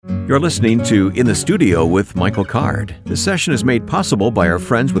You're listening to In the Studio with Michael Card. This session is made possible by our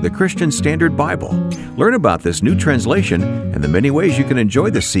friends with the Christian Standard Bible. Learn about this new translation and the many ways you can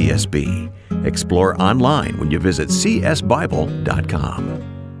enjoy the CSB. Explore online when you visit csbible.com.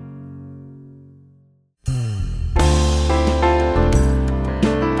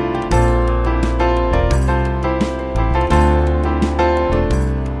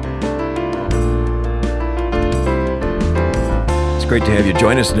 Great to have you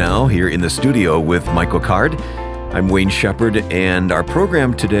join us now here in the studio with Michael Card. I'm Wayne Shepherd, and our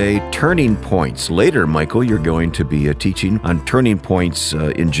program today, Turning Points. Later, Michael, you're going to be teaching on turning points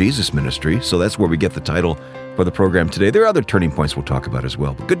in Jesus ministry, so that's where we get the title for the program today. There are other turning points we'll talk about as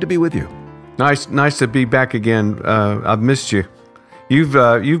well, but good to be with you. Nice to be back again. I've missed you.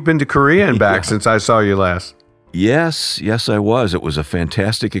 You've been to Korea and back since I saw you last. Yes, I was. It was a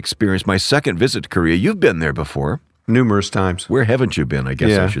fantastic experience. My second visit to Korea. You've been there before. Numerous times. Where haven't you been, I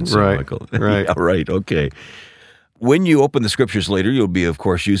guess I should say, right, Michael. Right. Yeah, right, okay. When you open the scriptures later, you'll be, of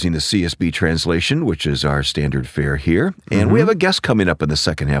course, using the CSB translation, which is our standard fare here. And we have a guest coming up in the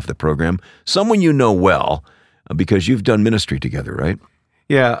second half of the program, someone you know well, because you've done ministry together, right?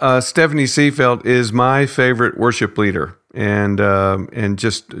 Yeah, Stephanie Seefeldt is my favorite worship leader. And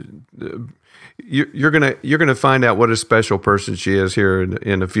just... You're gonna find out what a special person she is here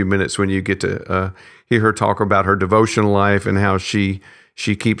in a few minutes when you get to hear her talk about her devotional life and how she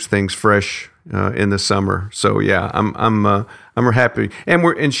keeps things fresh in the summer. So yeah, I'm happy,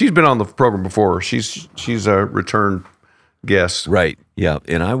 and she's been on the program before. She's a return guest, right? Yeah,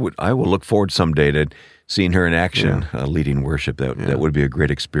 and I will look forward someday to seeing her in action, leading worship. That would be a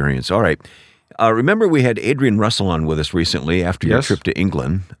great experience. All right. Remember, we had Adrian Russell on with us recently after your trip to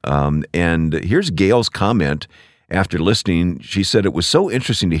England. And here's Gail's comment after listening. She said it was so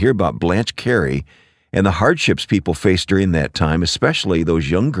interesting to hear about Blanche Carey and the hardships people faced during that time, especially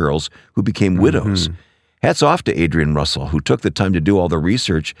those young girls who became widows. Hats off to Adrian Russell, who took the time to do all the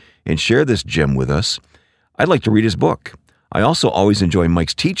research and share this gem with us. I'd like to read his book. I also always enjoy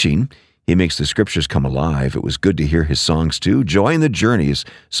Mike's teaching. He makes the scriptures come alive. It was good to hear his songs too. Joy in the Journey is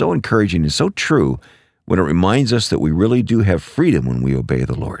so encouraging and so true when it reminds us that we really do have freedom when we obey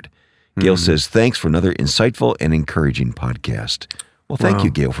the Lord. Gail says, thanks for another insightful and encouraging podcast. Well, thank you,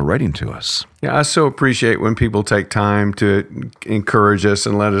 Gail, for writing to us. Yeah, I so appreciate when people take time to encourage us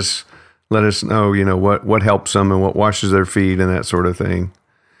and let us know, what helps them and what washes their feet and that sort of thing.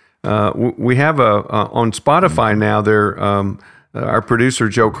 We have on Spotify now, our producer,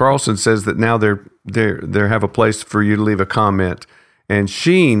 Joe Carlson, says that now they have a place for you to leave a comment. And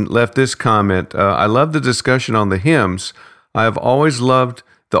Sheen left this comment, I love the discussion on the hymns. I have always loved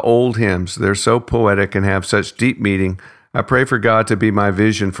the old hymns. They're so poetic and have such deep meaning. I pray for God to be my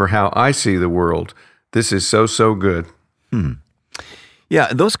vision for how I see the world. This is so good.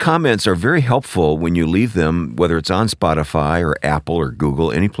 Yeah, those comments are very helpful when you leave them, whether it's on Spotify or Apple or Google,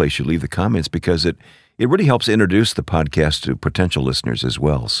 any place you leave the comments, because it really helps introduce the podcast to potential listeners as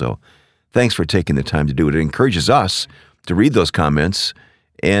well. So thanks for taking the time to do it. It encourages us to read those comments,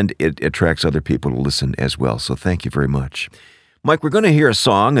 and it attracts other people to listen as well. So thank you very much. Mike, we're going to hear a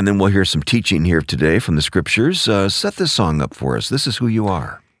song, and then we'll hear some teaching here today from the scriptures. Set this song up for us. This is Who You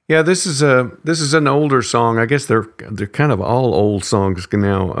Are. Yeah, this is an older song. I guess they're kind of all old songs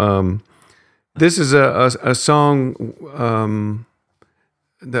now. This is a song...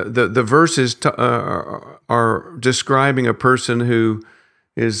 The verses are describing a person who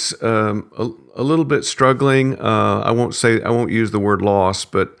is a little bit struggling. I won't use the word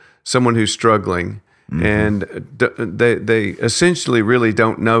lost, but someone who's struggling, and they essentially really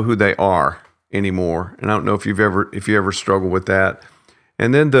don't know who they are anymore. And I don't know if you ever struggled with that.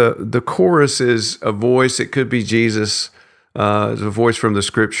 And then the chorus is a voice. It could be Jesus, a voice from the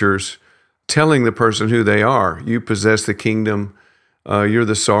scriptures, telling the person who they are. You possess the kingdom. You're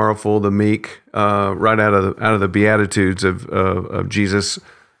the sorrowful, the meek, right out of the Beatitudes of Jesus'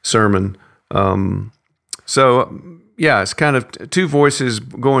 sermon. So yeah, it's kind of two voices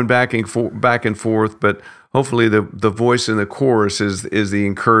going back and forth, but hopefully the voice in the chorus is the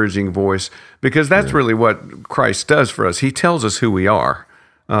encouraging voice, because that's really what Christ does for us. He tells us who we are,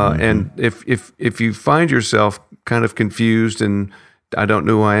 and if you find yourself kind of confused and I don't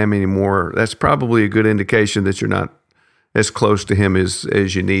know who I am anymore, that's probably a good indication that you're not as close to him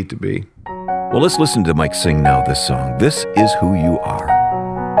as you need to be. Well, let's listen to Mike sing now this song. This is Who You Are.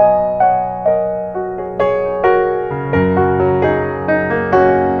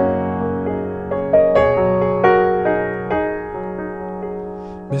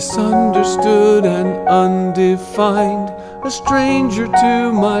 Misunderstood and undefined, a stranger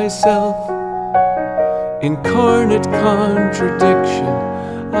to myself, incarnate contradiction,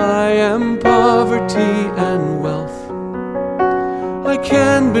 I poverty and wealth. I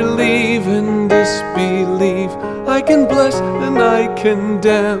can believe and disbelieve, I can bless and I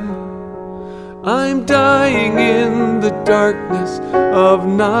condemn. I'm dying in the darkness of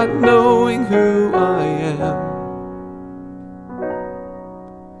not knowing who I am.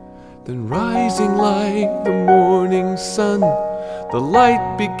 Then rising like the morning sun, the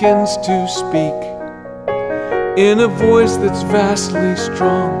light begins to speak in a voice that's vastly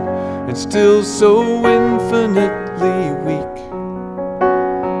strong and still so infinitely weak.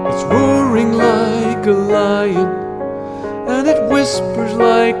 It's roaring like a lion and it whispers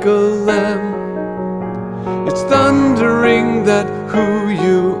like a lamb. It's thundering that who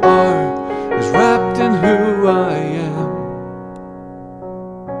you are is wrapped in who I am.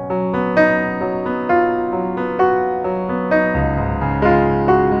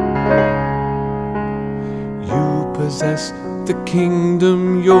 You possess the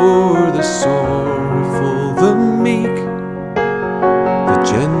kingdom, you're the sorrowful, the meek, the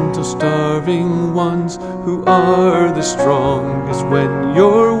gentle starving ones who are the strongest when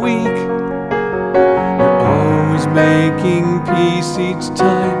you're weak. Making peace each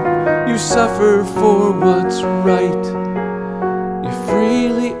time you suffer for what's right. You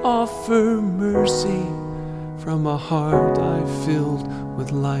freely offer mercy from a heart I've filled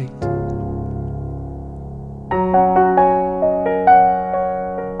with light.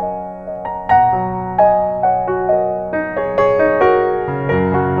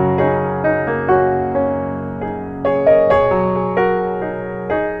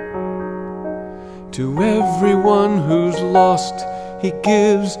 To everyone who's lost, he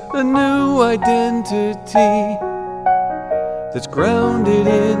gives a new identity that's grounded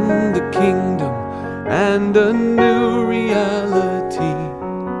in the kingdom and a new reality.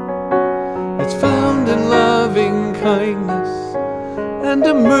 It's found in loving kindness and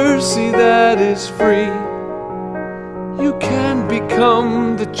a mercy that is free. You can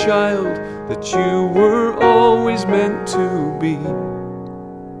become the child that you were always meant to be.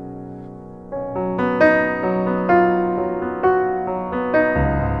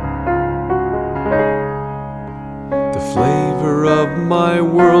 Of my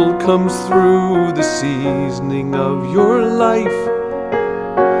world comes through the seasoning of your life.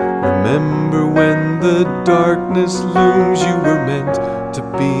 Remember when the darkness looms, you were meant to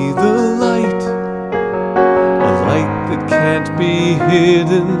be the light. A light that can't be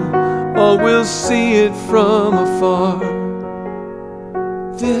hidden, all will see it from afar.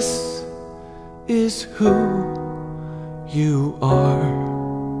 This is who you are.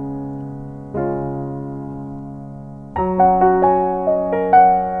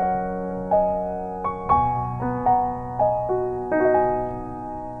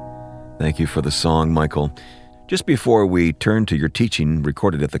 Thank you for the song, Michael. Just before we turn to your teaching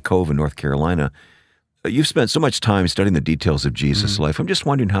recorded at the Cove in North Carolina, you've spent so much time studying the details of Jesus' life. I'm just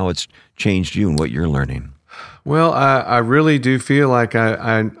wondering how it's changed you and what you're learning. Well, I really do feel like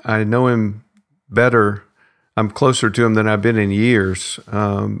I know him better. I'm closer to him than I've been in years.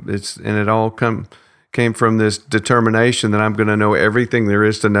 It all came from this determination that I'm going to know everything there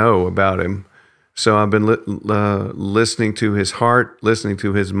is to know about him. So I've been listening to his heart, listening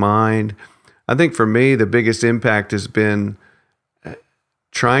to his mind. I think for me, the biggest impact has been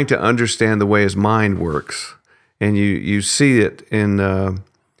trying to understand the way his mind works. And you see it in,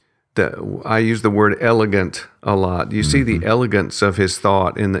 I use the word elegant a lot. You see the elegance of his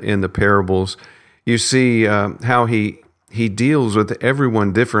thought in the parables. You see how he deals with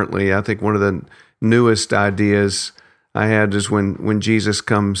everyone differently. I think one of the newest ideas I had is when Jesus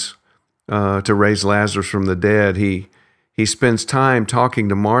comes to raise Lazarus from the dead, he spends time talking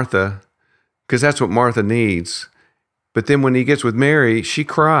to Martha because that's what Martha needs. But then when he gets with Mary, she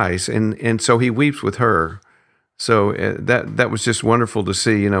cries, and so he weeps with her. So that was just wonderful to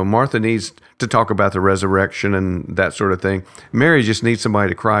see. You know, Martha needs to talk about the resurrection and that sort of thing. Mary just needs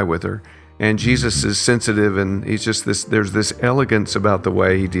somebody to cry with her. And Jesus is sensitive, and he's just there's this elegance about the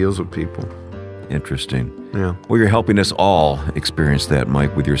way he deals with people. Interesting. Yeah. Well, you're helping us all experience that,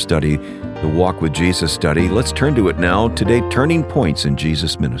 Mike, with your study, the Walk with Jesus study. Let's turn to it now. Today, Turning Points in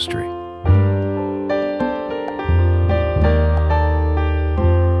Jesus' Ministry.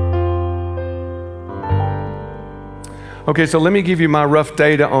 Okay, so let me give you my rough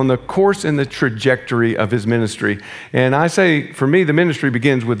data on the course and the trajectory of his ministry. And I say, for me, the ministry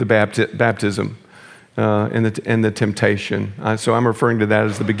begins with the baptism and the temptation. So I'm referring to that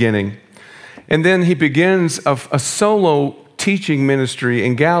as the beginning. And then he begins a solo teaching ministry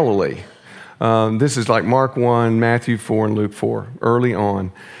in Galilee. This is like Mark 1, Matthew 4, and Luke 4, early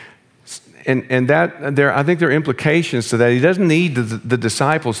on. And that I think there are implications to that. He doesn't need the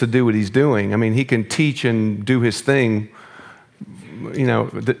disciples to do what he's doing. I mean, he can teach and do his thing.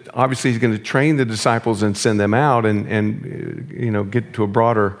 Obviously he's going to train the disciples and send them out and get to a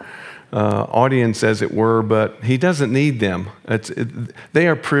broader audience, as it were, but he doesn't need them. They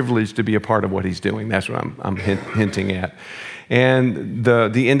are privileged to be a part of what he's doing. That's what I'm hinting at. And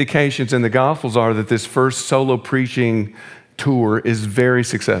the indications in the Gospels are that this first solo preaching tour is very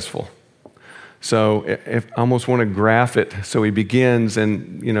successful. So I almost want to graph it. So he begins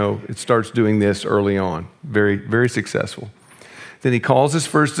and, it starts doing this early on. Very, very successful. Then he calls his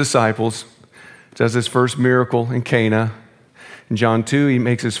first disciples, does his first miracle in Cana. In John 2, he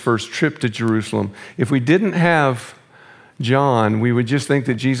makes his first trip to Jerusalem. If we didn't have John, we would just think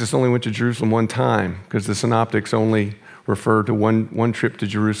that Jesus only went to Jerusalem one time, because the synoptics only refer to one trip to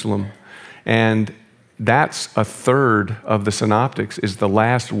Jerusalem. And that's a third of the synoptics, is the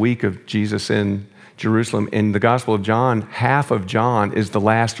last week of Jesus in Jerusalem. In the Gospel of John, half of John is the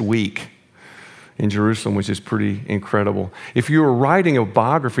last week in Jerusalem, which is pretty incredible. If you were writing a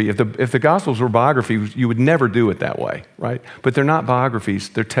biography, if the Gospels were biographies, you would never do it that way, right? But they're not biographies,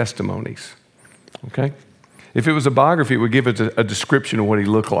 they're testimonies, okay? If it was a biography, it would give it a description of what he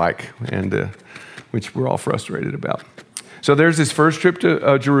looked like, and which we're all frustrated about. So there's his first trip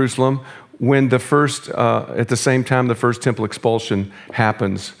to Jerusalem, when at the same time, the first temple expulsion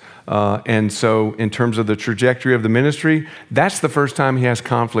happens. And so in terms of the trajectory of the ministry, that's the first time he has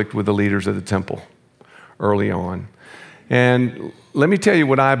conflict with the leaders of the temple early on. And let me tell you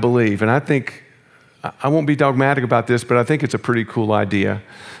what I believe, and I think, I won't be dogmatic about this, but I think it's a pretty cool idea.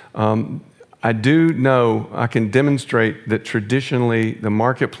 I do know, I can demonstrate that traditionally the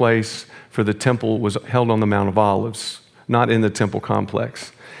marketplace for the temple was held on the Mount of Olives, not in the temple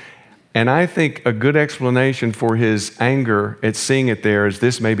complex. And I think a good explanation for his anger at seeing it there is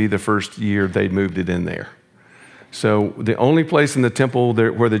this may be the first year they moved it in there. So the only place in the temple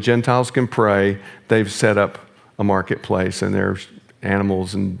where the Gentiles can pray, they've set up a marketplace, and there's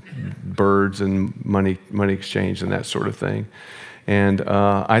animals and birds and money exchange and that sort of thing. And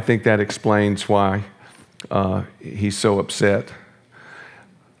I think that explains why he's so upset.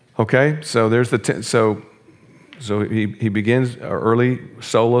 Okay, so there's So he begins an early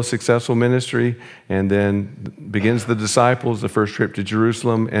solo successful ministry, and then begins the disciples, the first trip to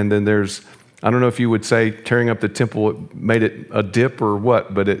Jerusalem, and then there's, I don't know if you would say tearing up the temple made it a dip or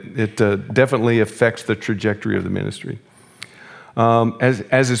what, but it definitely affects the trajectory of the ministry.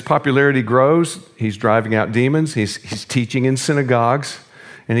 As his popularity grows, he's driving out demons, he's teaching in synagogues,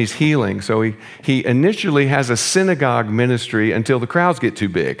 and he's healing. So he initially has a synagogue ministry until the crowds get too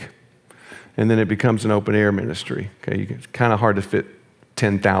big. And then it becomes an open-air ministry. Okay, it's kind of hard to fit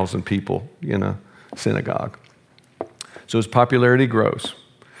 10,000 people in a synagogue. So his popularity grows.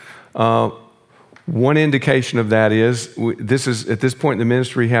 One indication of that is, at this point in the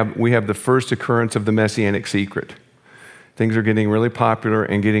ministry, we have the first occurrence of the Messianic secret. Things are getting really popular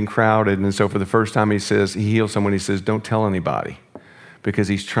and getting crowded, and so for the first time he heals someone, he says, don't tell anybody, because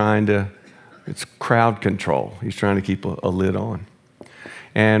it's crowd control. He's trying to keep a lid on.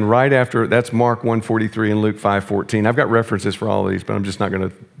 And right after, that's Mark 1:43 and Luke 5:14. I've got references for all of these, but I'm just not going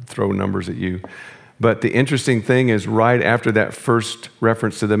to throw numbers at you. But the interesting thing is, right after that first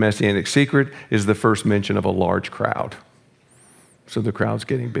reference to the Messianic secret is the first mention of a large crowd. So the crowd's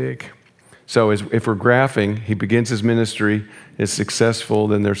getting big. So if we're graphing, he begins his ministry, is successful,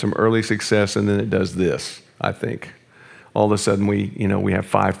 then there's some early success, and then it does this, I think. All of a sudden, we have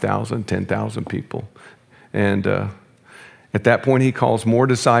 5,000, 10,000 people. And at that point, he calls more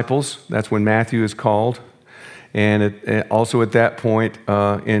disciples. That's when Matthew is called. And also at that point,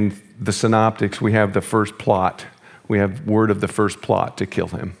 in the synoptics, we have the first plot. We have word of the first plot to kill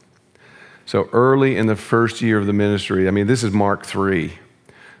him. So early in the first year of the ministry, this is Mark 3.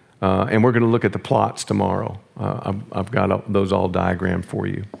 And we're going to look at the plots tomorrow. I've got those all diagrammed for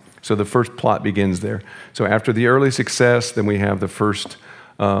you. So the first plot begins there. So after the early success, then we have the first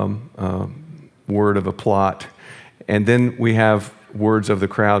word of a plot. And then we have words of the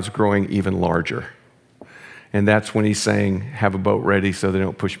crowds growing even larger. And that's when he's saying, have a boat ready so they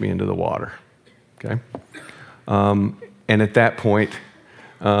don't push me into the water. Okay? And at that point,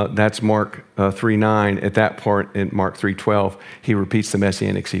 that's Mark 3:9. At that part, in Mark 3:12, he repeats the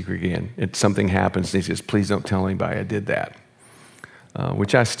Messianic secret again. Something happens, and he says, please don't tell anybody I did that.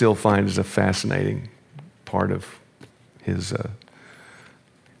 Which I still find is a fascinating part of his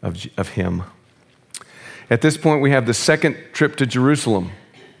of him. At this point, we have the second trip to Jerusalem,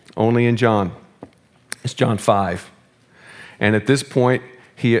 only in John. It's John 5. And at this point,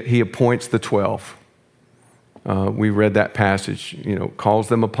 he appoints the 12. We read that passage, calls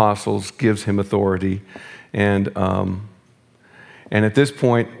them apostles, gives him authority. And at this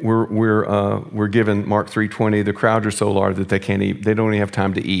point, we're given Mark 3:20. The crowds are so large that they can't eat. They don't even have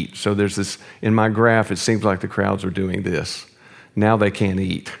time to eat. So there's this, in my graph, it seems like the crowds are doing this. Now they can't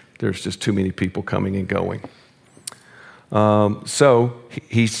eat. There's just too many people coming and going. So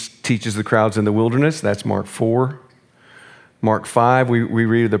he teaches the crowds in the wilderness. That's Mark 4. Mark 5, we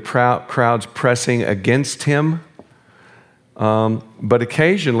read the crowds pressing against him. But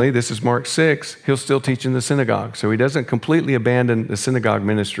occasionally, this is Mark 6, he'll still teach in the synagogue. So he doesn't completely abandon the synagogue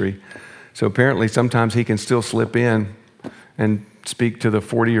ministry. So apparently sometimes he can still slip in and speak to the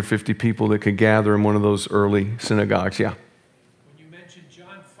 40 or 50 people that could gather in one of those early synagogues. Yeah. When you mentioned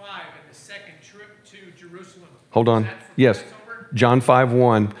John 5 and the second trip to Jerusalem. Hold on. Yes. John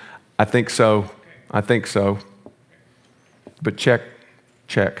 5:1. I think so. Okay. I think so. But check.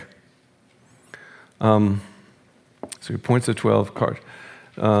 So he points to 12 cards.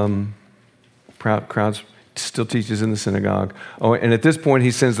 Crowds still teaches in the synagogue. Oh, and at this point,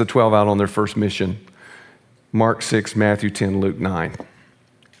 he sends the 12 out on their first mission. Mark 6, Matthew 10, Luke 9.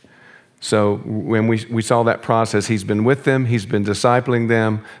 So when we saw that process, he's been with them. He's been discipling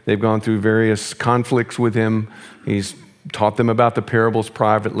them. They've gone through various conflicts with him. He's taught them about the parables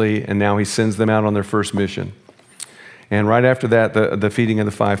privately, and now he sends them out on their first mission. And right after that, the feeding of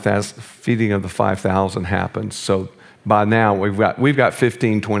the 5,000 happens. So by now, we've got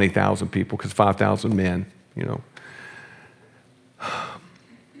 15, 20,000 people, because 5,000 men,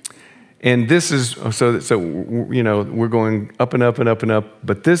 And this is, so we're going up and up and up and up,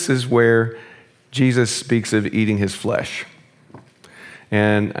 but this is where Jesus speaks of eating his flesh.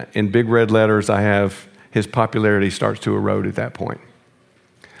 And in big red letters, I have his popularity starts to erode at that point.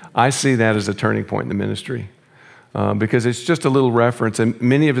 I see that as a turning point in the ministry. Because it's just a little reference, and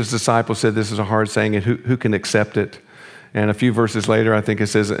many of his disciples said this is a hard saying, and who can accept it? And a few verses later, I think it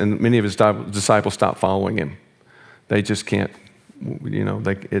says, and many of his disciples stopped following him. They just can't,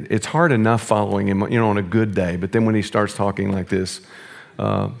 it's hard enough following him, on a good day, but then when he starts talking like this,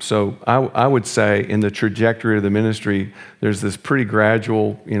 so I would say in the trajectory of the ministry, there's this pretty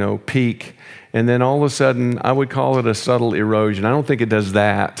gradual, peak, and then all of a sudden, I would call it a subtle erosion. I don't think it does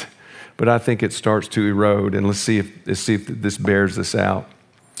that, but I think it starts to erode, and let's see if this bears this out.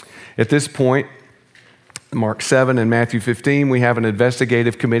 At this point, Mark 7 and Matthew 15, we have an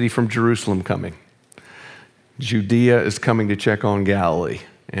investigative committee from Jerusalem coming. Judea is coming to check on Galilee,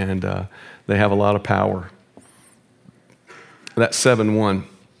 and they have a lot of power. That's 7:1.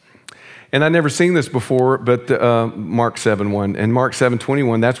 And I'd never seen this before, but Mark 7:1. And Mark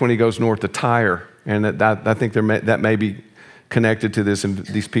 7:21, that's when he goes north to Tyre, and I think that may be connected to this, and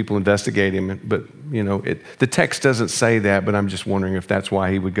these people investigate him. But, the text doesn't say that, but I'm just wondering if that's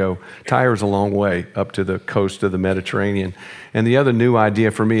why he would go. Tyre's a long way up to the coast of the Mediterranean. And the other new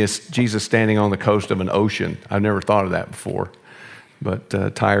idea for me is Jesus standing on the coast of an ocean. I've never thought of that before, but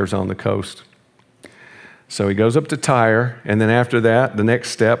Tyre's on the coast. So he goes up to Tyre, and then after that, the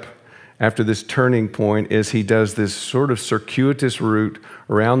next step, after this turning point, is he does this sort of circuitous route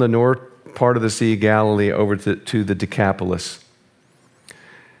around the north part of the Sea of Galilee over to the Decapolis.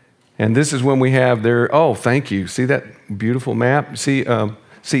 And this is when we have there, oh, thank you. See that beautiful map? See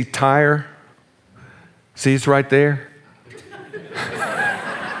Tyre? See, it's right there.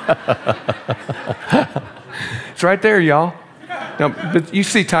 It's right there, y'all. No, but you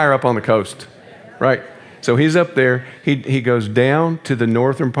see Tyre up on the coast, right? So he's up there. He goes down to the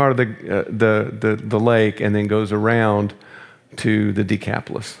northern part of the lake and then goes around to the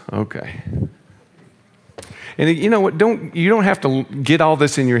Decapolis. Okay. And you know what? You don't have to get all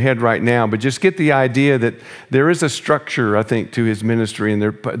this in your head right now, but just get the idea that there is a structure, I think, to his ministry, and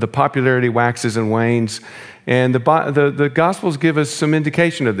the popularity waxes and wanes, and the Gospels give us some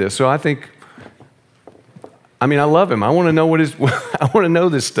indication of this. So I love him. I want to know I want to know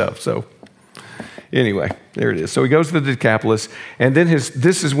this stuff. So anyway, there it is. So he goes to the Decapolis, and then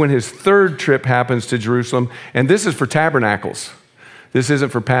this is when his third trip happens to Jerusalem, and this is for tabernacles. This isn't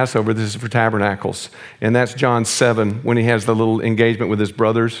for Passover, this is for tabernacles. And that's John 7, when he has the little engagement with his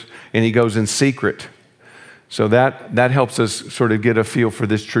brothers, and he goes in secret. So that helps us sort of get a feel for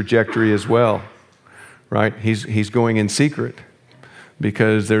this trajectory as well, right? He's going in secret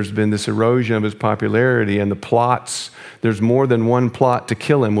because there's been this erosion of his popularity, and the plots, there's more than one plot to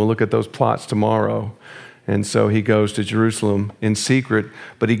kill him. We'll look at those plots tomorrow. And so he goes to Jerusalem in secret,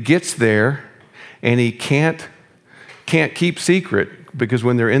 but he gets there and he can't keep secret, because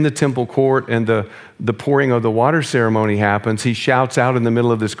when they're in the temple court and the pouring of the water ceremony happens, he shouts out in the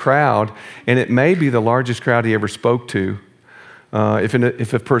middle of this crowd, and it may be the largest crowd he ever spoke to. If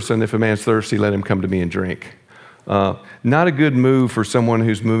a man's thirsty, let him come to me and drink. Not a good move for someone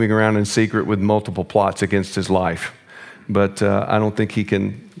who's moving around in secret with multiple plots against his life. But I don't think he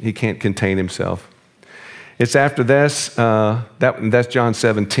can't contain himself. It's after this, that's John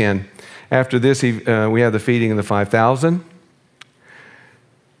 7:10. After this, we have the feeding of the 5,000.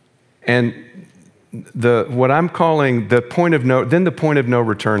 And what I'm calling the point of no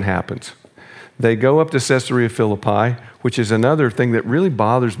return happens. They go up to Caesarea Philippi, which is another thing that really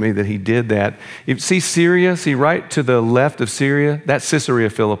bothers me that he did that. See Syria, right to the left of Syria? That's Caesarea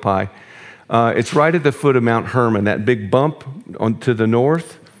Philippi. It's right at the foot of Mount Hermon, that big bump to the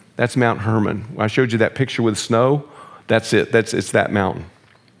north. That's Mount Hermon. I showed you that picture with snow. That's it. It's that mountain.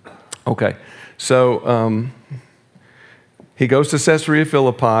 Okay, so he goes to Caesarea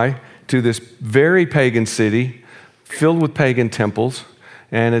Philippi, to this very pagan city, filled with pagan temples,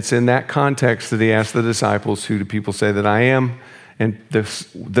 and it's in that context that he asked the disciples, "Who do people say that I am?" And the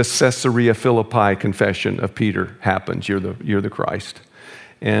Caesarea Philippi confession of Peter happens. You're the Christ,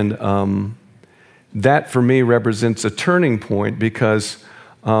 and that for me represents a turning point because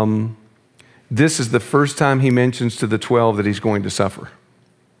this is the first time he mentions to the 12 that he's going to suffer.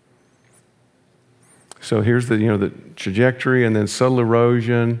 So here's the trajectory, and then subtle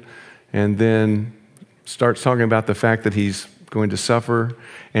erosion, and then starts talking about the fact that he's going to suffer.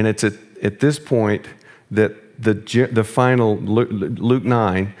 And it's at this point that the final, Luke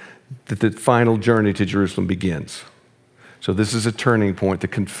 9, that the final journey to Jerusalem begins. So this is a turning point. The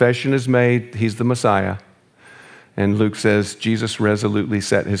confession is made, he's the Messiah. And Luke says, Jesus resolutely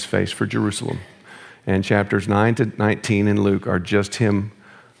set his face for Jerusalem. And chapters 9 to 19 in Luke are just him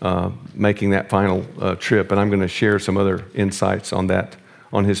making that final trip. And I'm going to share some other insights on that,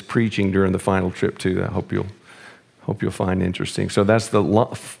 on his preaching during the final trip too. I hope you'll find interesting. So that's the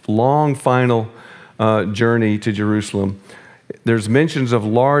long final journey to Jerusalem. There's mentions of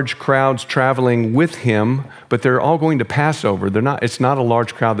large crowds traveling with him, but they're all going to Passover. It's not a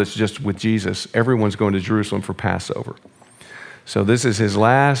large crowd that's just with Jesus. Everyone's going to Jerusalem for Passover. So this is his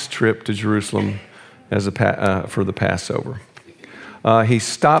last trip to Jerusalem for the Passover. He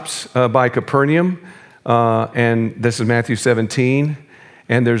stops by Capernaum, and this is Matthew 17,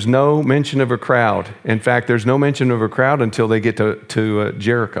 and there's no mention of a crowd. In fact, there's no mention of a crowd until they get to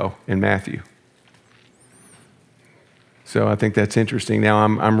Jericho in Matthew. So I think that's interesting. Now,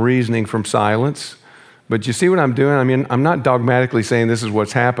 I'm reasoning from silence, but you see what I'm doing? I mean, I'm not dogmatically saying this is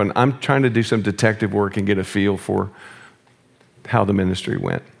what's happened. I'm trying to do some detective work and get a feel for how the ministry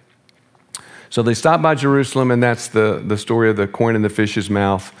went. So they stop by Jerusalem, and that's the story of the coin in the fish's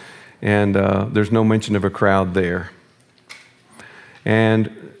mouth, and there's no mention of a crowd there.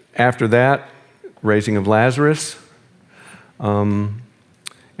 And after that, raising of Lazarus, and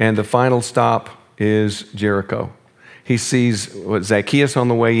the final stop is Jericho. He sees Zacchaeus on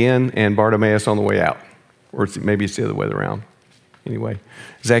the way in and Bartimaeus on the way out. Or maybe it's the other way around. Anyway,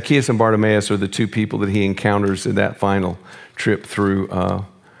 Zacchaeus and Bartimaeus are the two people that he encounters in that final trip through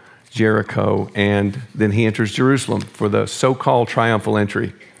Jericho. And then he enters Jerusalem for the so-called triumphal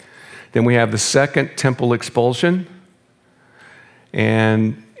entry. Then we have the second temple expulsion.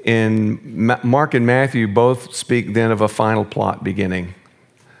 And in Mark and Matthew both speak then of a final plot beginning.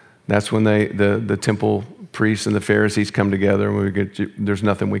 That's when the temple priests and the Pharisees come together, and there's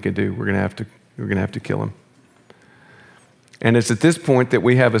nothing we can do. We're going to have to kill him. And it's at this point that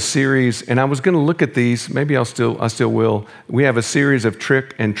we have a series, and I was going to look at these. Maybe I still will. We have a series of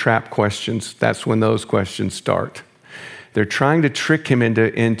trick and trap questions. That's when those questions start. They're trying to trick him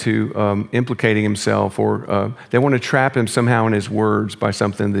into implicating himself, or they want to trap him somehow in his words by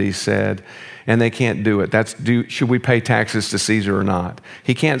something that he said, and they can't do it. Should we pay taxes to Caesar or not?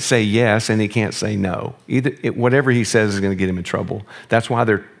 He can't say yes, and he can't say no. Whatever he says is going to get him in trouble. That's why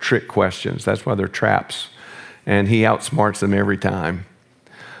they're trick questions. That's why they're traps, and he outsmarts them every time.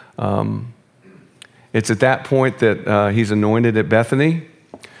 It's at that point that he's anointed at Bethany.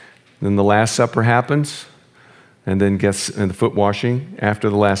 Then the Last Supper happens. And then the foot washing after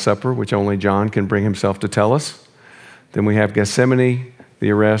the Last Supper, which only John can bring himself to tell us. Then we have Gethsemane,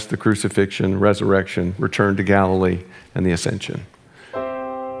 the arrest, the crucifixion, resurrection, return to Galilee, and the ascension.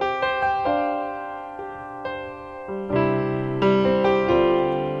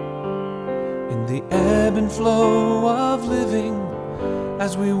 In the ebb and flow of living,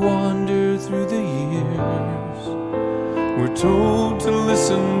 as we wander through the years, we're told to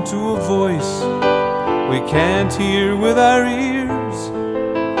listen to a voice we can't hear with our ears.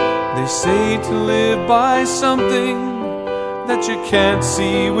 They say to live by something that you can't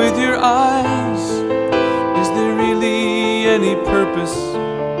see with your eyes. Is there really any purpose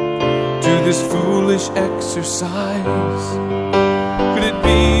to this foolish exercise? Could it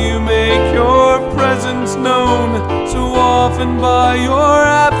be you make your presence known often by your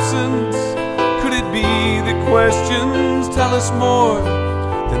absence? Could it be that questions tell us more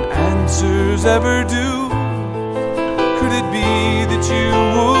than answers ever do? Could it be that you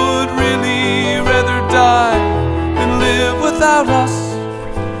would really rather die than live without us?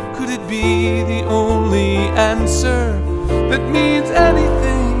 Could it be the only answer that means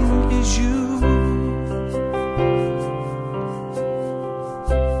anything is you?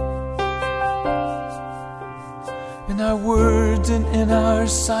 In our words and in our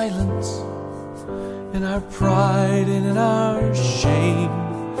silence, in our pride and in our shame,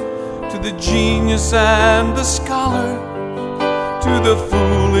 to the genius and the scholar, to the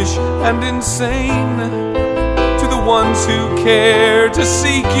foolish and insane, to the ones who care to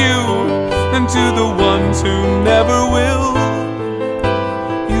seek you, and to the ones who never will,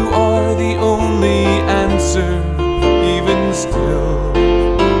 you are the only answer, even still.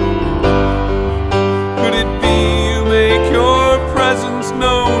 Could it be you make your presence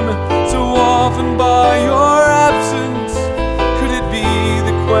known so often by your absence? Could it be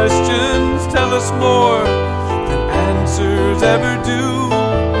the questions tell us more than answers ever do?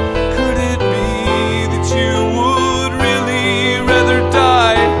 Could it be that you would really rather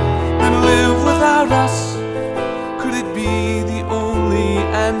die than live without us? Could it be the only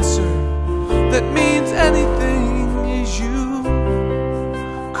answer that means anything is you?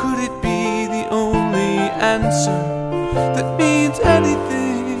 Could it be the only answer that means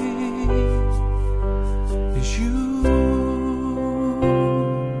anything is you?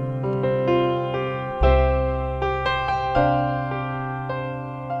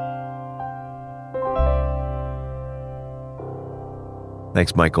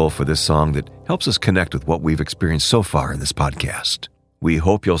 Thanks, Michael, for this song that helps us connect with what we've experienced so far in this podcast. We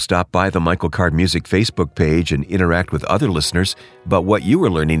hope you'll stop by the Michael Card Music Facebook page and interact with other listeners about what you were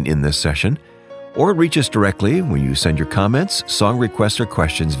learning in this session, or reach us directly when you send your comments, song requests, or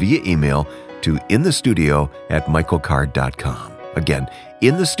questions via email to inthestudio@michaelcard.com. Again,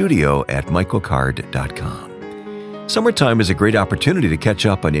 inthestudio@michaelcard.com. Summertime is a great opportunity to catch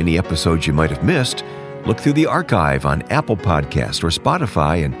up on any episodes you might have missed. Look through the archive on Apple Podcast or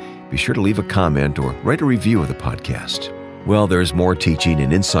Spotify and be sure to leave a comment or write a review of the podcast. Well, there's more teaching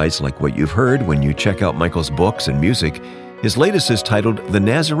and insights like what you've heard when you check out Michael's books and music. His latest is titled The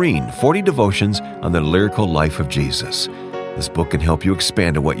Nazarene, 40 Devotions on the Lyrical Life of Jesus. This book can help you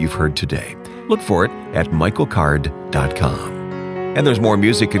expand on what you've heard today. Look for it at michaelcard.com. And there's more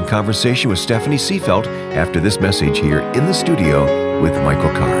music and conversation with Stephanie Seefeldt after this message here in the studio with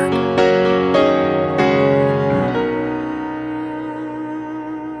Michael Card.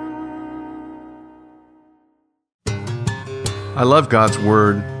 I love God's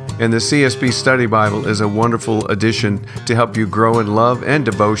Word, and the CSB Study Bible is a wonderful addition to help you grow in love and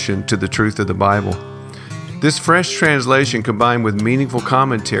devotion to the truth of the Bible. This fresh translation combined with meaningful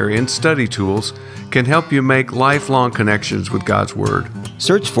commentary and study tools can help you make lifelong connections with God's Word.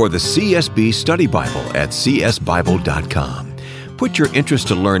 Search for the CSB Study Bible at csbible.com. Put your interest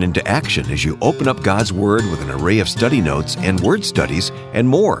to learn into action as you open up God's Word with an array of study notes and word studies and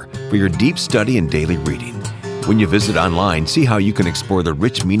more for your deep study and daily reading. When you visit online, see how you can explore the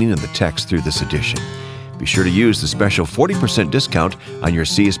rich meaning of the text through this edition. Be sure to use the special 40% discount on your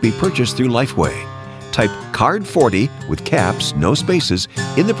CSB purchase through Lifeway. Type CARD40 with caps, no spaces,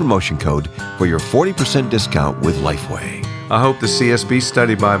 in the promotion code for your 40% discount with Lifeway. I hope the CSB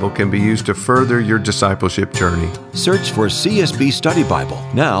Study Bible can be used to further your discipleship journey. Search for CSB Study Bible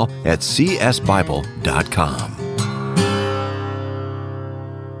now at csbible.com.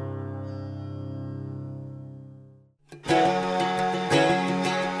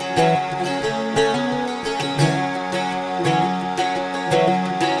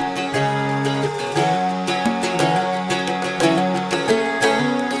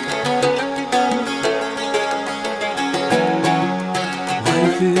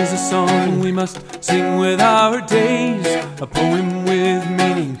 Is a song we must sing with our days, a poem with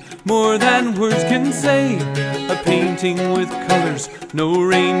meaning more than words can say, a painting with colors no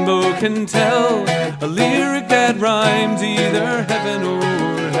rainbow can tell, a lyric that rhymes either heaven or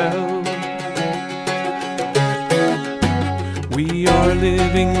hell. We are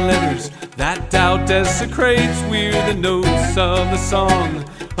living letters that doubt desecrates, we're the notes of the song,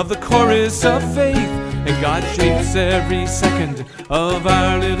 of the chorus of faith. And God shapes every second of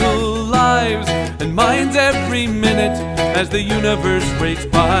our little lives and minds every minute as the universe breaks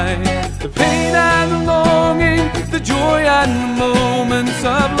by. The pain and the longing, the joy and the moments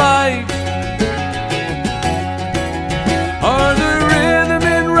of life are the rhythm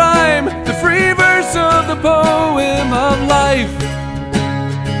and rhyme, the free verse of the poem of life.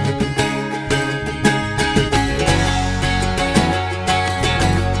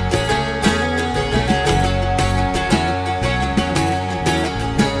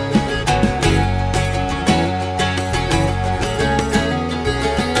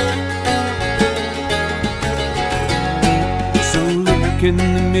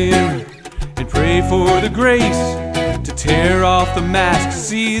 the grace to tear off the mask,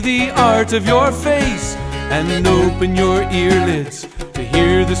 see the art of your face, and open your earlids to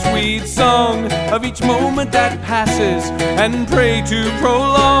hear the sweet song of each moment that passes, and pray to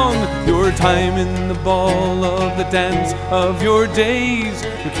prolong your time in the ball of the dance of your days,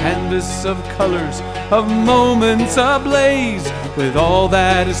 your canvas of colors, of moments ablaze, with all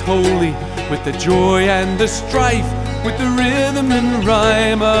that is holy, with the joy and the strife, with the rhythm and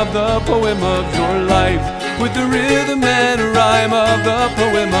rhyme of the poem of your life, with the rhythm and rhyme of the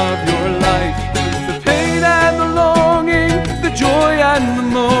poem of your life. The pain and the longing, the joy and the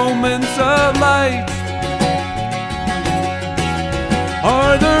moments of life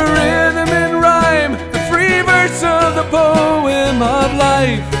are the rhythm and rhyme, the free verse of the poem of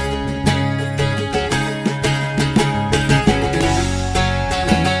life.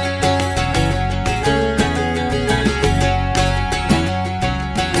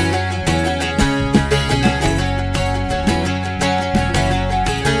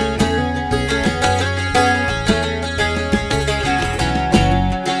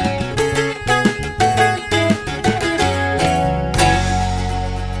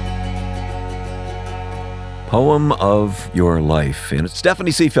 Poem of Your Life. And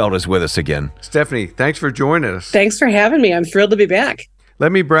Stephanie Seefeldt is with us again. Stephanie, thanks for joining us. Thanks for having me. I'm thrilled to be back.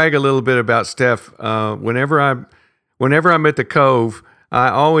 Let me brag a little bit about Steph. Whenever I'm at the Cove, I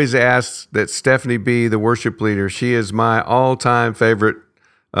always ask that Stephanie be the worship leader. She is my all-time favorite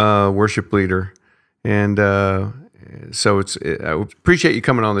worship leader. And so I appreciate you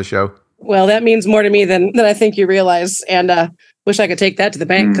coming on the show. Well, that means more to me than I think you realize. And wish I could take that to the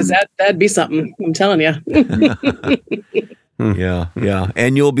bank, because that'd be something. I'm telling you. Yeah.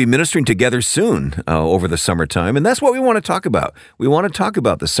 And you'll be ministering together soon over the summertime. And that's what we want to talk about. We want to talk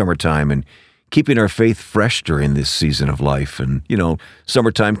about the summertime and keeping our faith fresh during this season of life. And,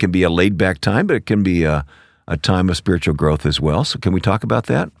 summertime can be a laid-back time, but it can be a time of spiritual growth as well. So can we talk about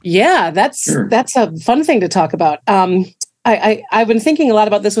that? Yeah, that's a fun thing to talk about. I've been thinking a lot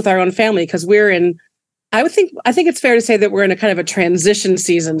about this with our own family, because I think it's fair to say that we're in a kind of a transition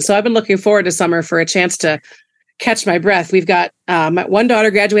season. So I've been looking forward to summer for a chance to catch my breath. We've got my one daughter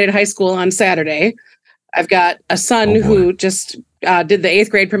graduated high school on Saturday. I've got a son who just did the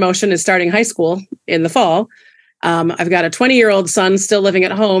 8th grade promotion, is starting high school in the fall. I've got a 20-year-old son still living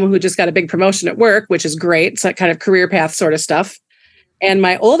at home who just got a big promotion at work, which is great. It's that kind of career path sort of stuff. And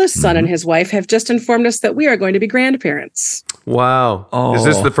my oldest son and his wife have just informed us that we are going to be grandparents. Wow. Is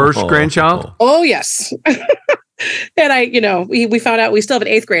this the first grandchild? Oh, yes. And we found out we still have an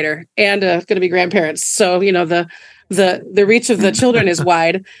 8th grader and going to be grandparents. So, the reach of the children is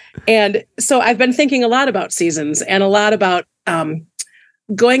wide. And so I've been thinking a lot about seasons and a lot about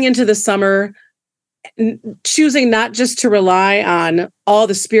going into the summer, choosing not just to rely on all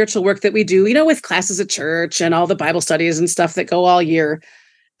the spiritual work that we do, with classes at church and all the Bible studies and stuff that go all year.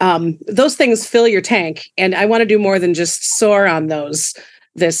 Those things fill your tank. And I want to do more than just soar on those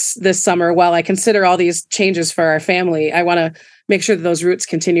this summer. While I consider all these changes for our family, I want to make sure that those roots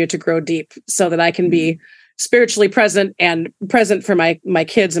continue to grow deep so that I can be spiritually present and present for my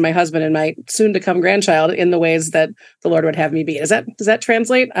kids and my husband and my soon to come grandchild in the ways that the Lord would have me be. Does that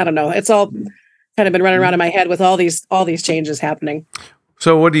translate? I don't know. It's all kind of been running around in my head with all these changes happening.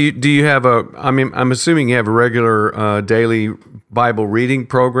 So what do you have I'm assuming you have a regular daily Bible reading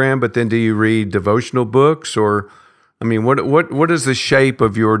program, but then do you read devotional books, or what is the shape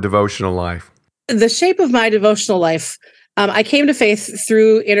of your devotional life? The shape of my devotional life, I came to faith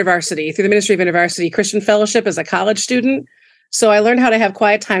through InterVarsity, through the ministry of InterVarsity Christian Fellowship as a college student. So I learned how to have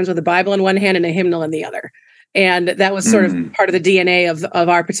quiet times with a Bible in one hand and a hymnal in the other. And that was sort of part of the DNA of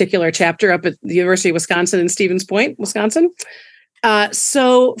our particular chapter up at the University of Wisconsin in Stevens Point, Wisconsin.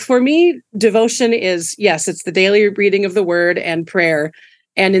 So for me, devotion is, yes, it's the daily reading of the word and prayer.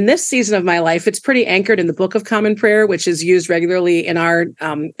 And in this season of my life, it's pretty anchored in the Book of Common Prayer, which is used regularly in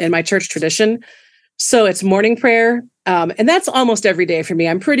my church tradition. So it's morning prayer. And that's almost every day for me.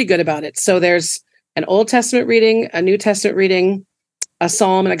 I'm pretty good about it. So there's an Old Testament reading, a New Testament reading, a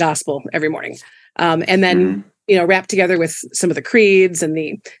psalm, and a gospel every morning. And then, wrapped together with some of the creeds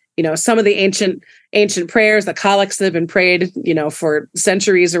and some of the ancient prayers, the collects that have been prayed, for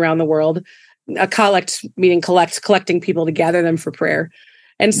centuries around the world. A collect meaning collecting people to gather them for prayer.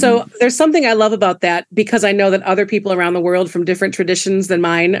 And so there's something I love about that, because I know that other people around the world from different traditions than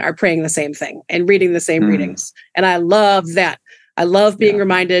mine are praying the same thing and reading the same readings. And I love that. I love being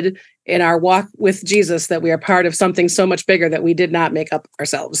reminded in our walk with Jesus that we are part of something so much bigger that we did not make up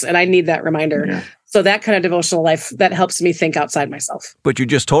ourselves. And I need that reminder. Yeah. So that kind of devotional life, that helps me think outside myself. But you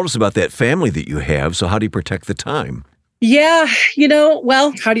just told us about that family that you have. So how do you protect the time? Yeah,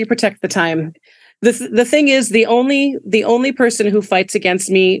 how do you protect the time? The thing is, the only person who fights against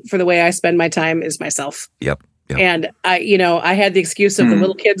me for the way I spend my time is myself. Yep. And I had the excuse of the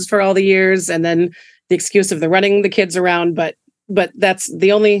little kids for all the years, and then the excuse of the running the kids around. But that's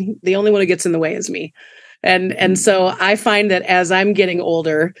the only one who gets in the way is me. And so I find that as I'm getting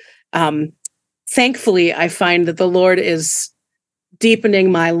older, thankfully, I find that the Lord is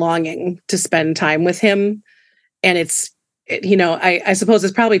deepening my longing to spend time with Him. And I suppose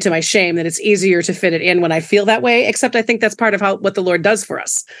it's probably to my shame that it's easier to fit it in when I feel that way. Except I think that's part of what the Lord does for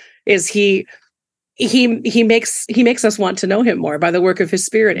us is He makes us want to know Him more by the work of His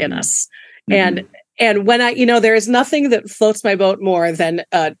Spirit in us. And when there is nothing that floats my boat more than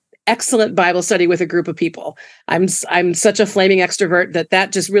excellent Bible study with a group of people. I'm such a flaming extrovert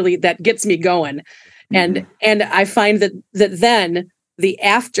that just really that gets me going. And I find that then the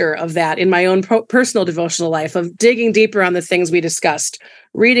after of that in my own personal devotional life of digging deeper on the things we discussed,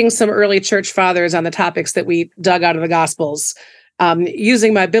 reading some early church fathers on the topics that we dug out of the Gospels,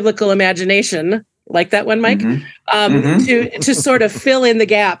 using my biblical imagination, like that one, Mike, to sort of fill in the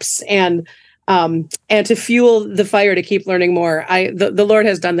gaps and to fuel the fire to keep learning more. The Lord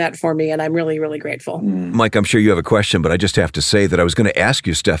has done that for me, and I'm really, really grateful. Mike, I'm sure you have a question, but I just have to say that I was going to ask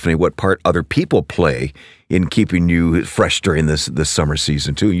you, Stephanie, what part other people play in keeping you fresh during this summer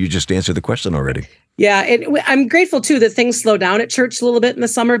season, too. You just answered the question already. Yeah, I'm grateful, too, that things slow down at church a little bit in the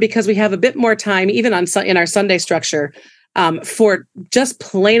summer because we have a bit more time, even in our Sunday structure, for just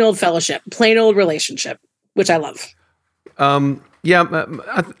plain old fellowship, plain old relationship, which I love. Yeah,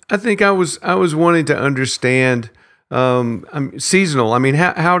 I think I was wanting to understand seasonal. I mean,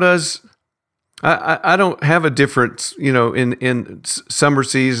 how does I don't have a difference, in summer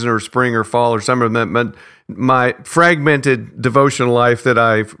season or spring or fall or summer. My fragmented devotional life that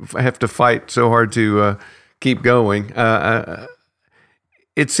I have to fight so hard to keep going.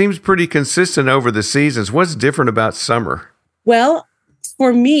 It seems pretty consistent over the seasons. What's different about summer? Well,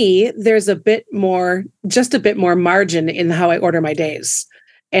 for me, there's just a bit more margin in how I order my days.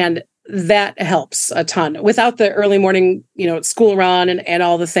 And that helps a ton. Without the early morning, school run and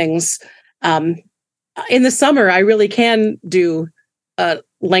all the things, in the summer, I really can do a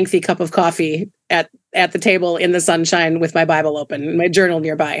lengthy cup of coffee at the table in the sunshine with my Bible open and my journal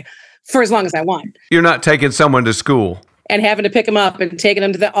nearby for as long as I want. You're not taking someone to school. And having to pick them up and taking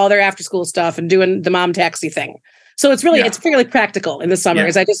them to all their after school stuff and doing the mom taxi thing. So it's fairly practical in the summer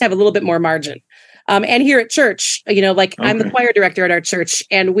as I just have a little bit more margin. And here at church, I'm the choir director at our church,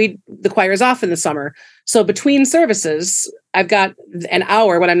 and the choir is off in the summer. So between services, I've got an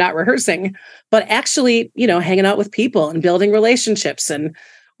hour when I'm not rehearsing, but actually, hanging out with people and building relationships. And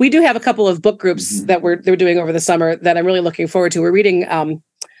we do have a couple of book groups that they're doing over the summer that I'm really looking forward to. We're reading,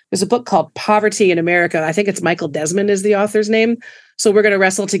 there's a book called Poverty in America. I think it's Michael Desmond is the author's name. So we're going to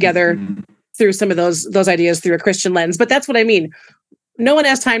wrestle together through some of those ideas through a Christian lens. But that's what I mean. No one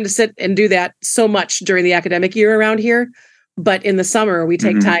has time to sit and do that so much during the academic year around here. But in the summer, we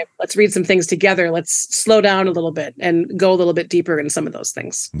take time. Let's read some things together. Let's slow down a little bit and go a little bit deeper in some of those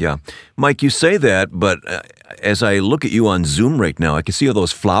things. Yeah. Mike, you say that, but as I look at you on Zoom right now, I can see all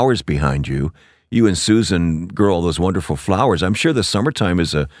those flowers behind you. You and Susan grow all those wonderful flowers. I'm sure the summertime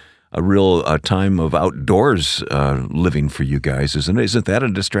is a real time of outdoors living for you guys, isn't it? Isn't that a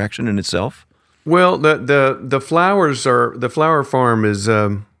distraction in itself? Well, the flower farm is.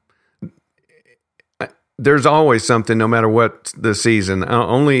 There's always something, no matter what the season.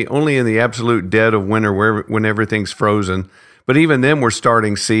 Only in the absolute dead of winter, when everything's frozen. But even then, we're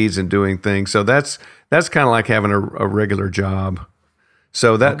starting seeds and doing things. So that's kind of like having a regular job.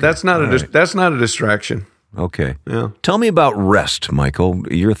 So that's not a distraction. Okay. Yeah. Tell me about rest, Michael.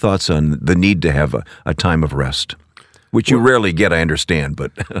 Your thoughts on the need to have a time of rest, which you rarely get, I understand,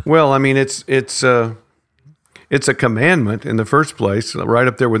 but well, I mean, it's a commandment in the first place, right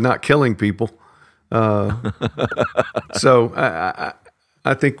up there with not killing people. So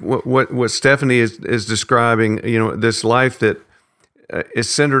I think what Stephanie is describing, this life that is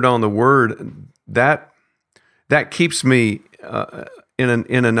centered on the Word, that keeps me in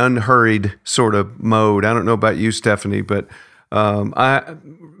an unhurried sort of mode. I don't know about you, Stephanie, but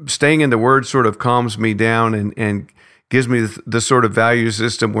staying in the Word sort of calms me down and gives me the sort of value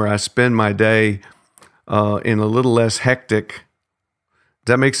system where I spend my day in a little less hectic.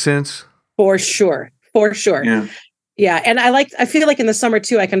 Does that make sense? For sure. Yeah. And I feel like in the summer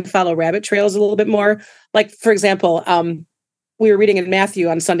too, I can follow rabbit trails a little bit more. Like, for example, we were reading in Matthew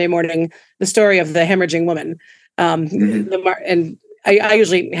on Sunday morning, the story of the hemorrhaging woman. And I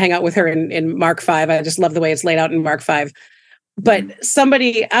usually hang out with her in Mark 5. I just love the way it's laid out in Mark 5. But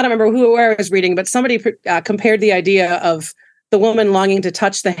somebody, I don't remember where I was reading, but somebody compared the idea of the woman longing to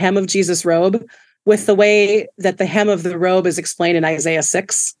touch the hem of Jesus' robe with the way that the hem of the robe is explained in Isaiah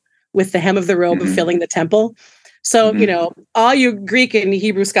 6, with the hem of the robe filling the temple. So, all you Greek and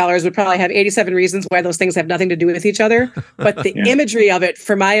Hebrew scholars would probably have 87 reasons why those things have nothing to do with each other. But the imagery of it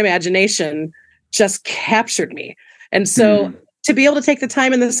for my imagination just captured me. And so to be able to take the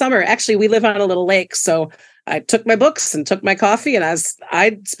time in the summer, actually, we live on a little lake. So I took my books and took my coffee, and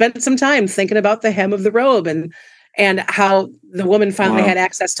I spent some time thinking about the hem of the robe and how the woman finally had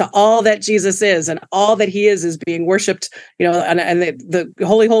access to all that Jesus is, and all that he is being worshipped, and the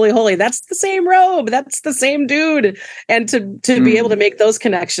holy, holy, holy, that's the same robe. That's the same dude. And to be able to make those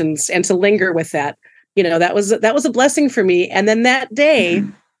connections and to linger with that, that was a blessing for me. And then that day,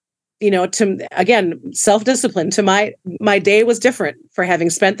 to, again, self-discipline, to my day was different for having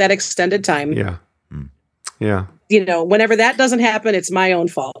spent that extended time. Yeah. Yeah. Whenever that doesn't happen, it's my own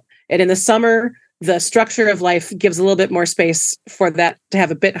fault. And in the summer, the structure of life gives a little bit more space for that to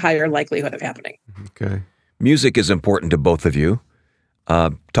have a bit higher likelihood of happening. Okay. Music is important to both of you.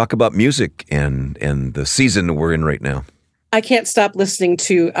 Talk about music and the season we're in right now. I can't stop listening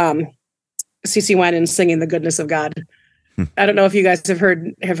to CeCe Winans singing "The Goodness of God." I don't know if you guys have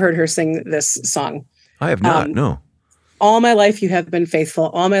heard her sing this song. I have not. No. All my life you have been faithful.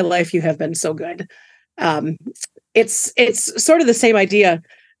 All my life you have been so good. It's sort of the same idea.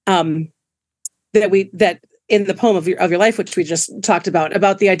 That in the poem of your life, which we just talked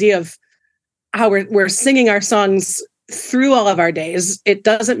about the idea of how we're singing our songs through all of our days. It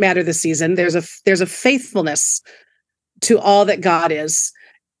doesn't matter the season. There's a faithfulness to all that God is,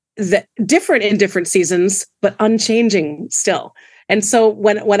 that different in different seasons, but unchanging still. And so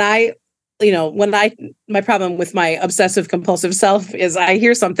when my problem with my obsessive compulsive self is I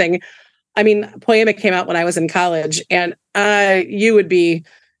hear something. I mean, Poema came out when I was in college, and you would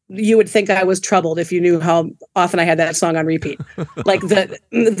think I was troubled if you knew how often I had that song on repeat. Like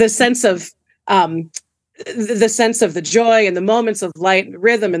the sense of the joy and the moments of light,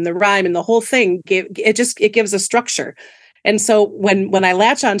 rhythm and the rhyme and the whole thing, it gives a structure. And so when I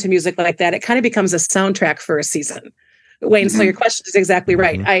latch onto music like that, it kind of becomes a soundtrack for a season. Wayne, so your question is exactly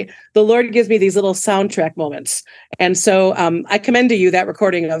right. The Lord gives me these little soundtrack moments. And so I commend to you that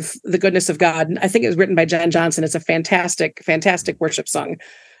recording of "The Goodness of God." I think it was written by Jen Johnson. It's a fantastic, fantastic worship song.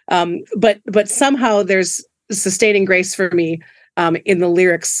 But somehow there's sustaining grace for me in the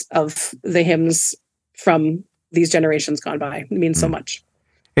lyrics of the hymns from these generations gone by. It means so much.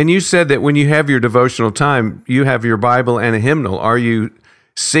 And you said that when you have your devotional time, you have your Bible and a hymnal. Are you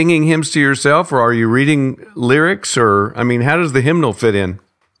singing hymns to yourself, or are you reading lyrics? Or, how does the hymnal fit in?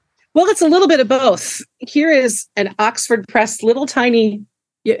 Well, it's a little bit of both. Here is an Oxford Press little tiny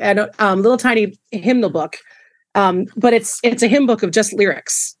hymnal book. But it's a hymn book of just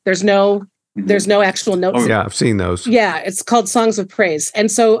lyrics. There's no actual notes. Oh, yeah, I've seen those. Yeah, it's called Songs of Praise.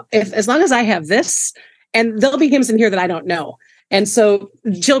 And so as long as I have this, and there'll be hymns in here that I don't know. And so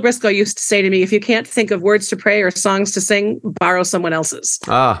Jill Briscoe used to say to me, if you can't think of words to pray or songs to sing, borrow someone else's.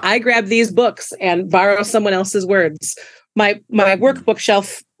 I grab these books and borrow someone else's words. My workbook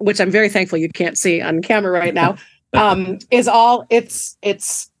shelf, which I'm very thankful you can't see on camera right now, is all it's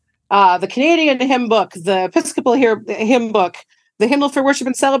the Canadian hymn book, the Episcopal hymn book, the hymnal for worship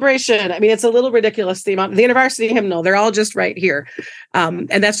and celebration. I mean, it's a little ridiculous, the amount. The university hymnal, they're all just right here. And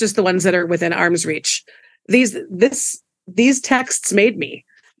that's just the ones that are within arm's reach. These texts made me.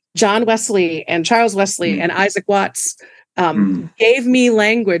 John Wesley and Charles Wesley and Isaac Watts gave me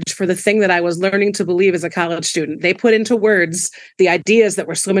language for the thing that I was learning to believe as a college student. They put into words the ideas that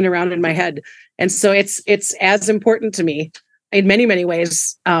were swimming around in my head. And so it's as important to me in many, many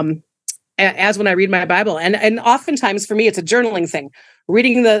ways, as when I read my Bible. And oftentimes for me, it's a journaling thing,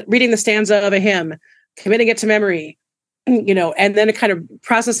 reading the stanza of a hymn, committing it to memory, and then kind of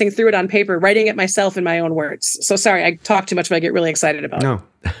processing through it on paper, writing it myself in my own words. So sorry, I talk too much, but I get really excited about it.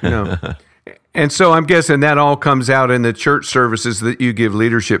 No. And so I'm guessing that all comes out in the church services that you give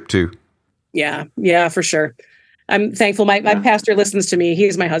leadership to. Yeah, for sure. I'm thankful. My pastor listens to me.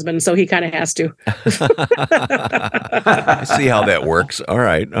 He's my husband, so he kind of has to. I see how that works. All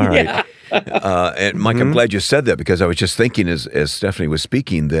right. Yeah. And Mike, I'm glad you said that, because I was just thinking as Stephanie was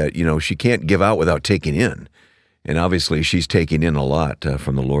speaking that, she can't give out without taking in. And obviously she's taking in a lot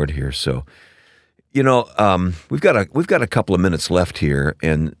from the Lord here. So, we've got a couple of minutes left here.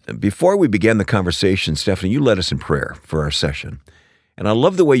 And before we begin the conversation, Stephanie, you led us in prayer for our session. And I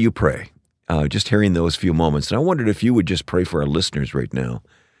love the way you pray. Just hearing those few moments. And I wondered if you would just pray for our listeners right now.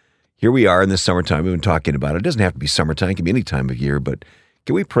 Here we are in the summertime. We've been talking about it. It doesn't have to be summertime. It can be any time of year. But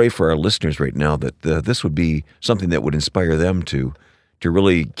can we pray for our listeners right now that this would be something that would inspire them to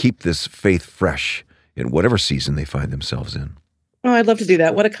really keep this faith fresh in whatever season they find themselves in? Oh, I'd love to do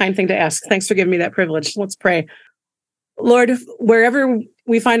that. What a kind thing to ask. Thanks for giving me that privilege. Let's pray. Lord, wherever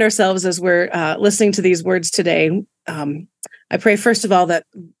we find ourselves as we're listening to these words today, I pray, first of all, that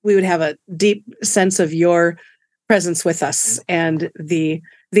we would have a deep sense of your presence with us and the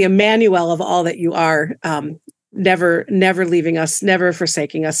Emmanuel of all that you are, never leaving us, never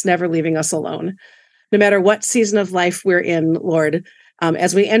forsaking us, never leaving us alone. No matter what season of life we're in, Lord,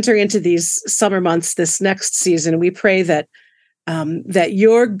 as we enter into these summer months, this next season, we pray that that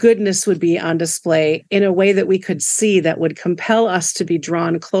your goodness would be on display in a way that we could see, that would compel us to be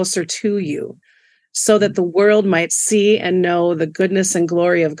drawn closer to you, so that the world might see and know the goodness and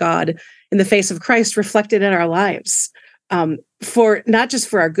glory of God in the face of Christ reflected in our lives, for not just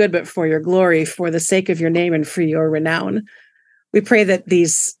for our good, but for your glory, for the sake of your name and for your renown. We pray that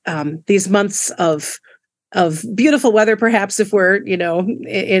these months of beautiful weather, perhaps if we're,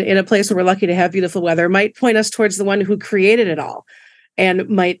 in a place where we're lucky to have beautiful weather, might point us towards the one who created it all, and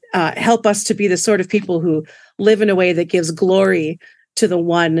might help us to be the sort of people who live in a way that gives glory to the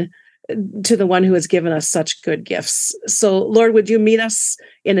one who has given us such good gifts. So, Lord, would you meet us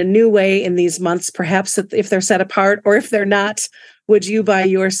in a new way in these months, perhaps if they're set apart, or if they're not, would you, by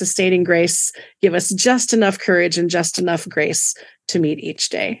your sustaining grace, give us just enough courage and just enough grace to meet each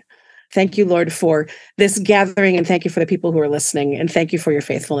day. Thank you, Lord, for this gathering, and thank you for the people who are listening, and thank you for your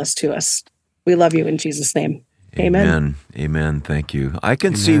faithfulness to us. We love you in Jesus' name. Amen. Amen. Thank you. I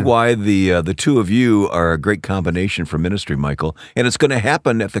can see why the two of you are a great combination for ministry, Michael, and it's going to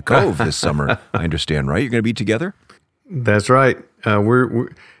happen at the Cove this summer. I understand, right? You're going to be together? That's right. We're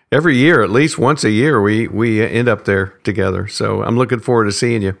every year, at least once a year, we end up there together. So I'm looking forward to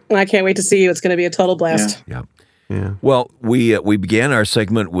seeing you. I can't wait to see you. It's going to be a total blast. Yeah. Well, we began our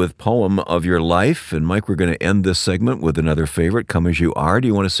segment with Poem of Your Life, and Mike, we're going to end this segment with another favorite, Come As You Are. Do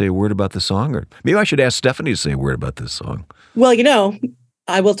you want to say a word about the song? Or maybe I should ask Stephanie to say a word about this song. Well,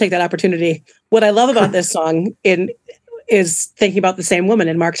 I will take that opportunity. What I love about this song is thinking about the same woman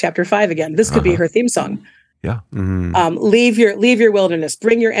in Mark chapter 5 again. This could be her theme song. Yeah. Mm-hmm. Leave your wilderness,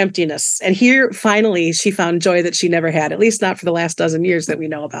 bring your emptiness. And here, finally, she found joy that she never had, at least not for the last dozen years that we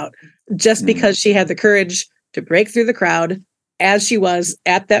know about, just because she had the courage to break through the crowd as she was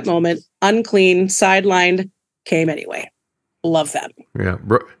at that moment, unclean, sidelined, came anyway. Love that. Yeah.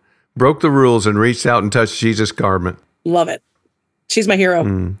 Broke the rules and reached out and touched Jesus' garment. Love it. She's my hero.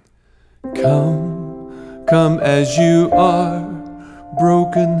 Come as you are,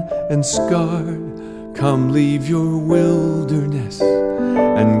 broken and scarred. Come, leave your wilderness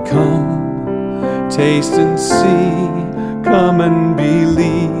and come, taste and see. Come and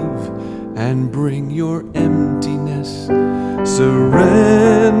believe and bring your emptiness.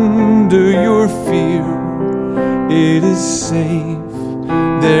 Surrender your fear. It is safe.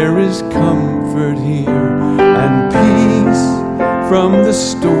 There is comfort here and peace from the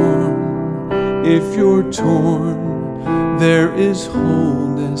storm. If you're torn, there is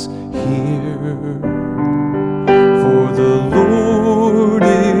wholeness here. For the Lord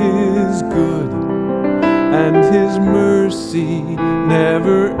is good, and his mercy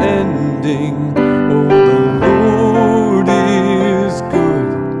never ending. Oh, the Lord is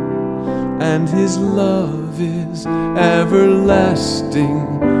good, and his love is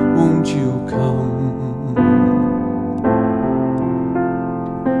everlasting. Won't you come?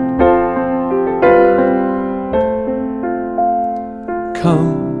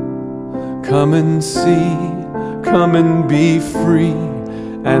 Come and see, come and be free,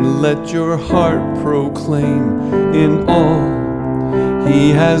 and let your heart proclaim in all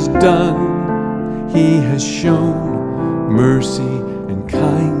he has done. He has shown mercy and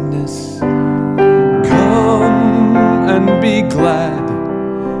kindness. Come and be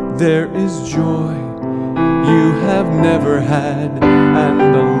glad, there is joy you have never had, and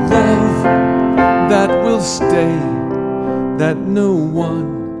a love that will stay, that no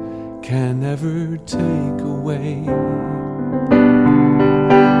one can ever take away.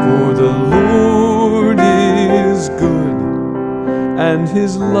 For the Lord is good, and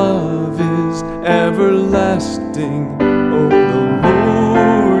his love is everlasting. Oh, the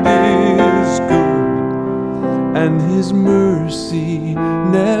Lord is good, and his mercy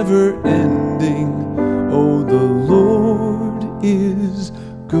never ending. Oh, the Lord is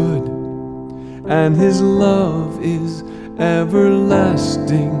good, and his love is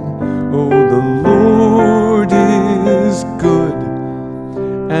everlasting. Oh, the Lord is good,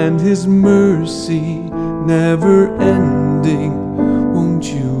 and his mercy never ending.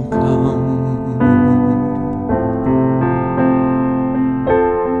 Won't you come?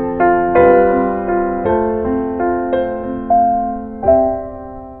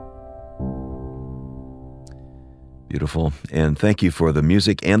 Beautiful. And thank you for the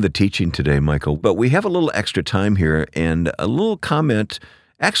music and the teaching today, Michael. But we have a little extra time here and a little comment.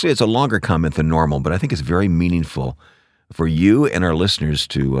 Actually, it's a longer comment than normal, but I think it's very meaningful for you and our listeners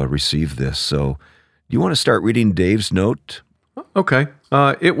to receive this. So you want to start reading Dave's note? Okay.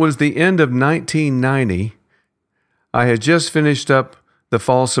 It was the end of 1990. I had just finished up the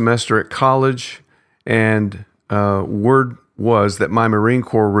fall semester at college, and word was that my Marine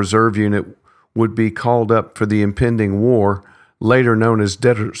Corps Reserve Unit would be called up for the impending war, later known as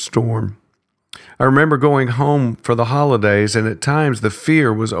Desert Storm. I remember going home for the holidays, and at times the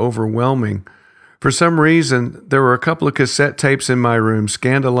fear was overwhelming. For some reason, there were a couple of cassette tapes in my room,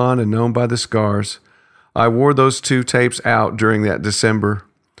 Scandalon and Known by the Scars. I wore those 2 tapes out during that December.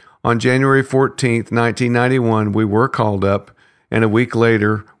 On January 14th, 1991, we were called up, and a week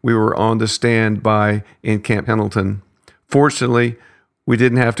later, we were on the standby in Camp Pendleton. Fortunately, we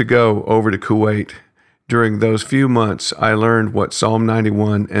didn't have to go over to Kuwait. During those few months, I learned what Psalm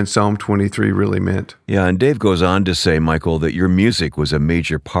 91 and Psalm 23 really meant. Yeah, and Dave goes on to say, Michael, that your music was a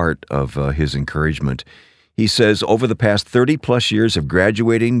major part of his encouragement. He says, over the past 30-plus years of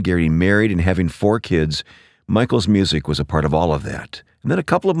graduating, getting married, and having 4 kids, Michael's music was a part of all of that. And then a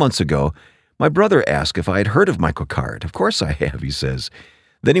couple of months ago, my brother asked if I had heard of Michael Card. Of course I have, he says.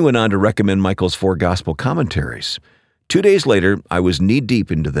 Then he went on to recommend Michael's 4 gospel commentaries. 2 days later, I was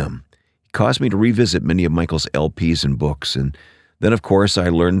knee-deep into them. He caused me to revisit many of Michael's LPs and books, and then, of course, I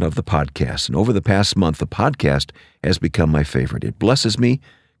learned of the podcast. And over the past month, the podcast has become my favorite. It blesses me,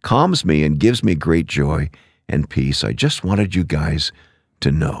 calms me, and gives me great joy and peace. I just wanted you guys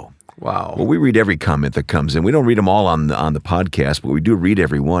to know. Wow. Well, we read every comment that comes in. We don't read them all on the podcast, but we do read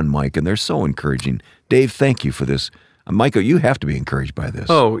every one, Mike, and they're so encouraging. Dave, thank you for this. Michael, you have to be encouraged by this.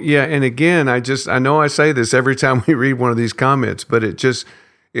 Oh, yeah. And again, I know I say this every time we read one of these comments, but it is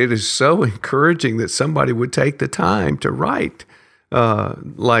so encouraging that somebody would take the time to write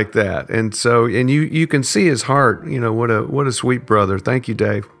like that. And so, and you can see his heart, what a sweet brother. Thank you,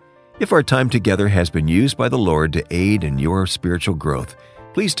 Dave. If our time together has been used by the Lord to aid in your spiritual growth,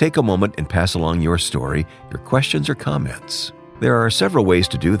 please take a moment and pass along your story, your questions, or comments. There are several ways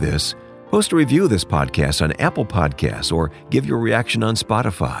to do this. Post a review of this podcast on Apple Podcasts or give your reaction on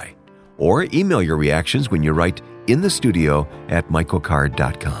Spotify. Or email your reactions when you write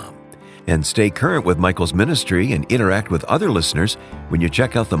inthestudio@michaelcard.com. And stay current with Michael's ministry and interact with other listeners when you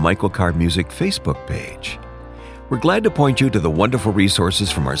check out the Michael Card Music Facebook page. We're glad to point you to the wonderful resources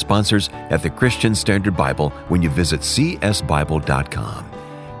from our sponsors at the Christian Standard Bible when you visit csbible.com.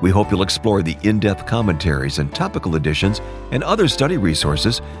 We hope you'll explore the in-depth commentaries and topical editions and other study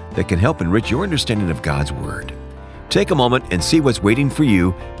resources that can help enrich your understanding of God's Word. Take a moment and see what's waiting for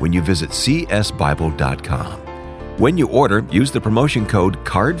you when you visit csbible.com. When you order, use the promotion code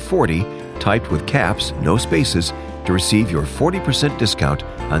CARD40, typed with caps, no spaces, to receive your 40% discount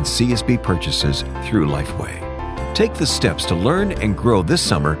on CSB purchases through Lifeway. Take the steps to learn and grow this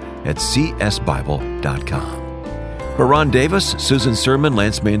summer at csbible.com. For Ron Davis, Susan Sermon,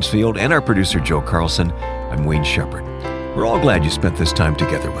 Lance Mansfield, and our producer Joe Carlson, I'm Wayne Shepherd. We're all glad you spent this time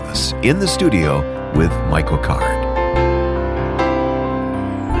together with us in the studio with Michael Card.